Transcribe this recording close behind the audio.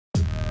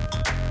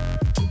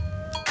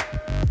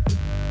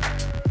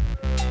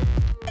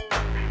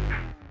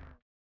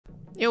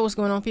Yo, what's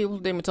going on, people?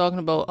 Today we're talking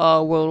about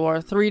World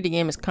War 3. The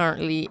game is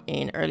currently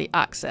in early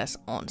access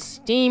on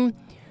Steam.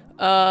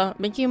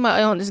 Been keeping my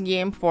eye on this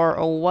game for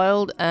a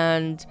while,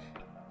 and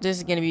this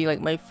is gonna be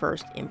like my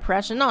first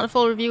impression. Not a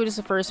full review, just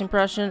a first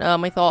impression.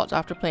 My thoughts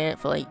after playing it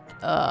for like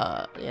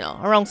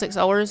around 6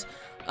 hours.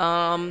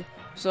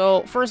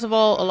 So first of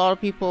all, a lot of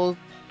people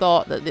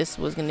thought that this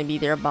was gonna be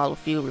their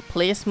Battlefield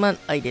replacement.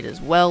 I did as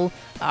well.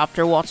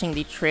 After watching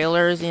the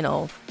trailers,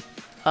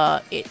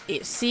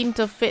 it seemed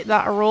to fit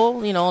that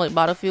role, like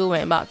Battlefield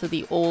went back to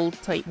the old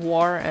type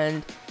war,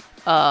 and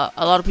a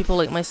lot of people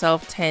like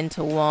myself tend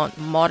to want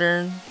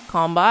modern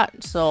combat,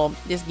 so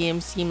this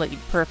game seemed like the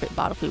perfect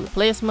Battlefield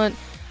replacement.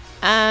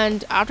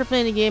 And after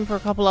playing the game for a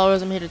couple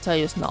hours, I'm here to tell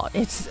you it's not.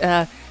 It's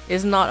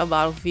not a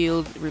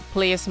Battlefield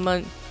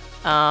replacement.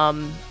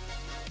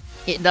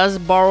 It does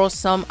borrow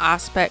some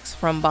aspects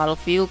from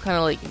Battlefield, kind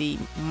of like the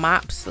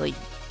maps. Like,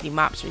 the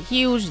maps are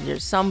huge,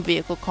 there's some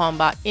vehicle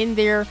combat in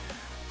there.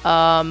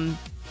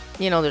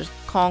 There's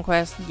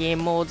conquest game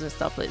modes and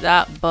stuff like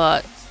that,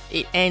 but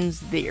it ends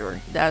there.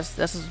 That's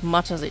as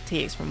much as it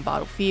takes from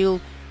Battlefield.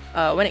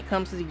 When it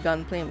comes to the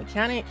gunplay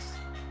mechanics,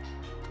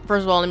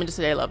 first of all, let me just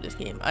say I love this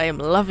game. I am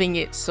loving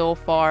it so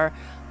far.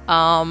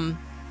 When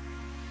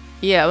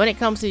it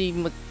comes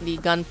to the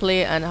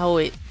gunplay and how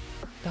it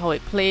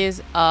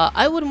plays,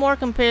 I would more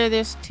compare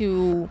this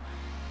to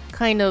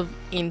kind of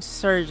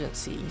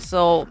Insurgency.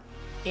 So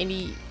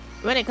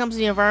when it comes to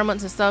the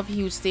environments and stuff,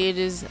 huge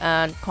stages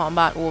and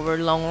combat over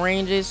long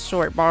ranges,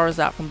 sure, it borrows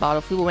that from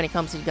Battlefield. But when it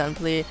comes to the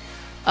gunplay,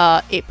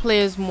 it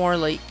plays more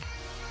like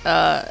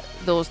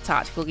those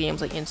tactical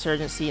games like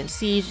Insurgency and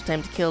Siege.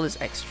 Time to kill is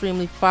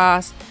extremely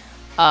fast.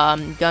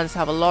 Guns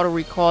have a lot of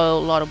recoil, a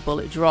lot of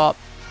bullet drop.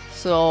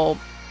 So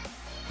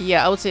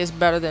yeah, I would say it's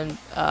better than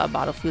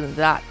Battlefield in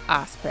that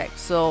aspect.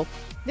 So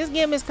this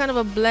game is kind of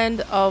a blend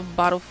of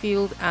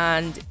Battlefield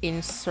and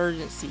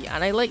Insurgency,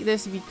 and I like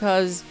this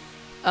because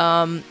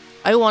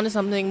I wanted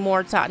something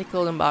more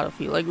tactical than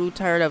Battlefield. I grew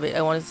tired of it.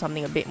 I wanted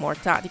something a bit more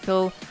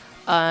tactical,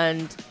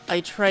 and I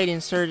tried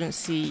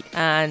Insurgency,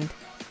 and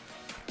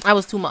I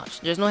was too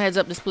much. There's no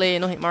heads-up display,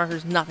 no hit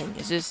markers, nothing.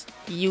 It's just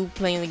you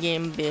playing the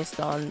game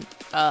based on,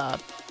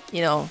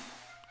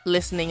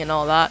 listening and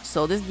all that.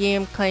 So this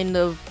game kind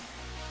of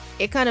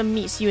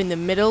meets you in the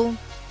middle.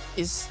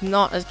 It's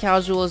not as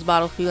casual as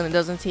Battlefield, and it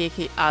doesn't take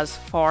it as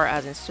far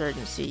as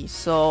Insurgency.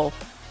 So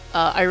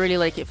I really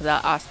like it for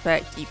that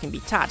aspect. You can be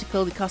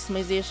tactical. The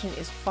customization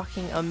is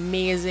fucking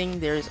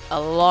amazing. There's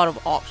a lot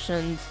of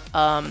options.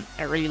 I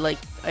really like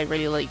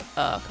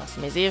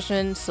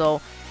customization. So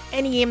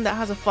any game that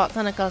has a fuck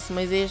ton of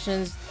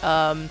customizations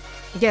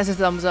gets a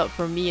thumbs up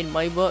for me in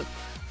my book.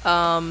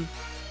 And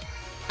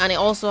it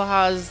also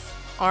has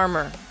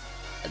armor.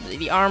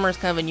 The armor is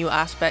kind of a new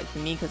aspect for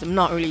me because I'm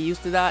not really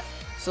used to that.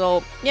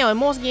 So, in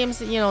most games,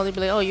 they'd be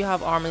like, oh, you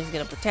have armor that's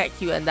going to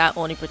protect you, and that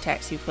only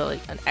protects you for like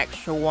an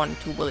extra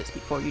 1-2 bullets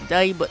before you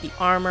die. But the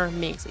armor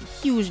makes a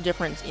huge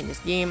difference in this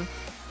game.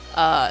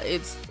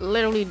 It's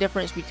literally a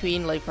difference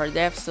between life or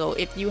death. So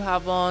if you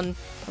have on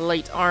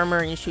light armor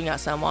and you're shooting at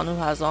someone who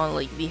has on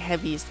like the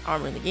heaviest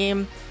armor in the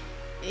game,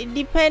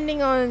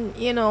 depending on,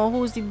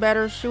 who's the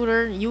better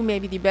shooter, you may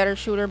be the better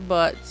shooter,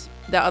 but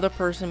the other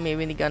person may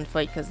win the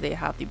gunfight because they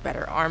have the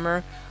better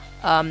armor.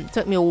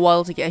 Took me a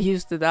while to get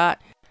used to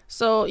that.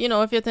 So,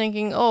 if you're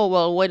thinking, oh,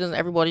 well, why doesn't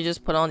everybody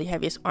just put on the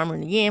heaviest armor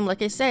in the game?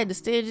 Like I said, the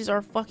stages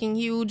are fucking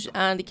huge,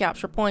 and the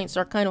capture points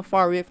are kind of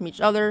far away from each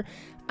other.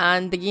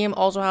 And the game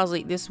also has,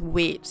 like, this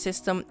weight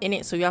system in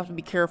it, so you have to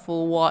be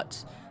careful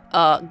what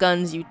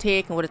guns you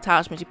take and what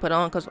attachments you put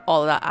on, because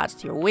all of that adds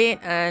to your weight.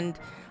 And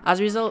as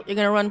a result, you're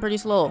going to run pretty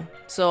slow.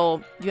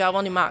 So, if you have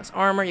on the max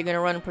armor, you're going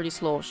to run pretty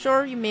slow.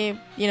 Sure, you may,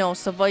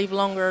 survive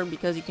longer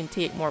because you can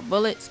take more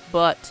bullets,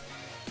 but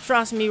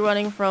trust me,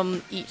 running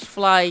from each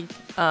flag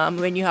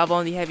when you have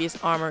on the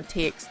heaviest armor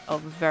takes a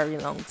very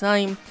long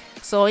time.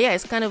 So yeah,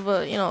 it's kind of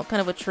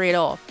a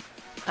trade-off.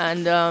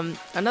 And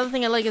another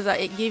thing I like is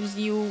that it gives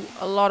you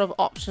a lot of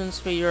options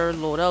for your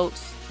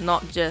loadouts,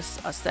 not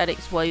just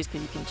aesthetics wise,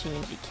 because you can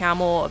change the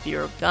camo of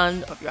your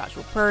gun, of your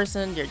actual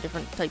person. There are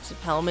different types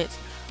of helmets.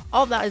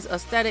 All that is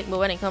aesthetic, but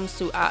when it comes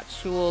to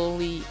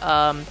actually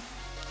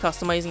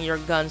customizing your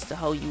guns to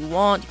how you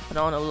want, you can put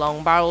on a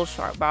long barrel,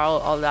 short barrel,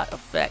 all that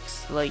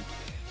affects like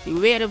the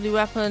weight of the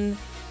weapon.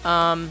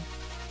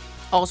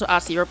 Also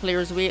adds to your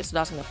player's weight, so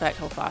that's going to affect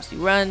how fast you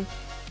run.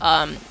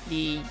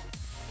 The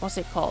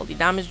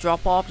damage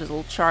drop off, there's a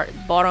little chart at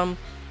the bottom.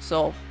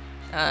 So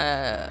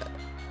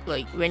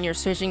like when you're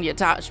switching the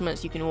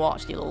attachments, you can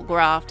watch the little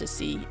graph to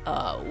see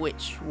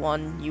which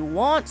one you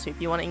want. So if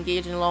you want to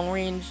engage in long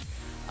range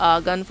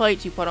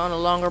gunfights, you put on a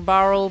longer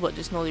barrel, but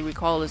just know the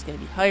recoil is going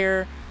to be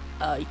higher.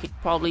 You could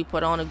probably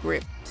put on a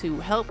grip to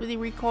help with the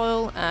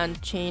recoil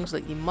and change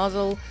like the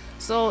muzzle.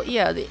 So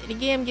yeah, the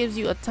game gives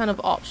you a ton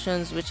of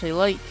options, which I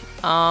like.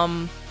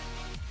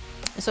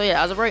 So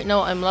yeah, as of right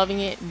now, I'm loving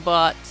it,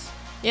 but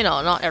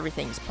not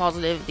everything is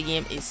positive. The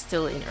game is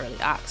still in early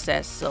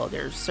access, so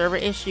there's server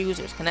issues,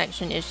 there's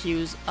connection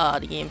issues,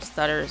 the game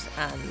stutters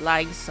and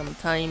lags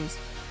sometimes.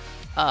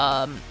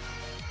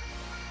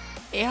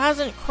 it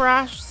hasn't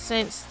crashed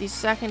since the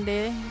second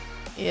day.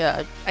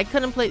 Yeah, I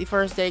couldn't play it the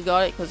first day,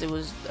 got it because it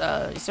was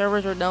the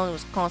servers were down, it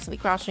was constantly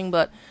crashing,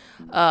 but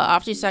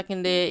after the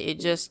second day it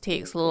just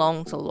takes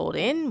long to load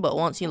in, but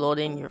once you load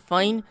in you're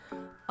fine.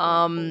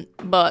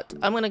 But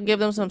I'm gonna give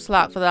them some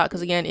slack for that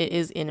because again it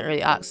is in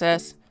early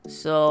access,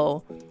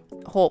 so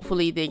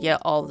hopefully they get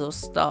all those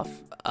stuff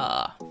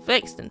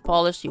fixed and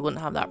polished. You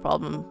wouldn't have that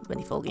problem when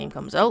the full game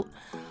comes out.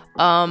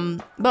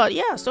 But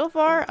yeah, so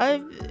far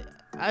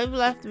I've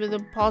left with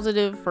a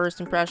positive first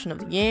impression of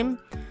the game.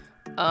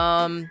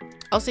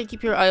 I'll say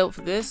keep your eye out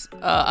for this.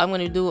 I'm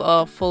going to do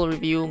a full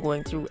review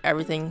going through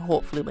everything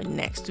hopefully by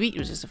next week. It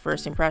was just a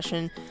first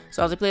impression.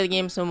 So as I play the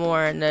game some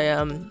more and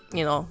I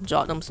you know,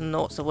 jot them some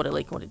notes of what I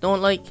like and what I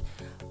don't like,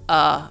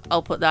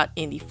 I'll put that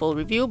in the full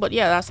review. But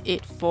yeah, that's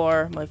it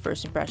for my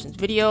first impressions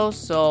video.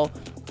 So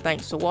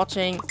thanks for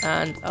watching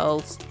and I'll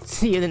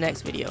see you in the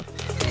next video.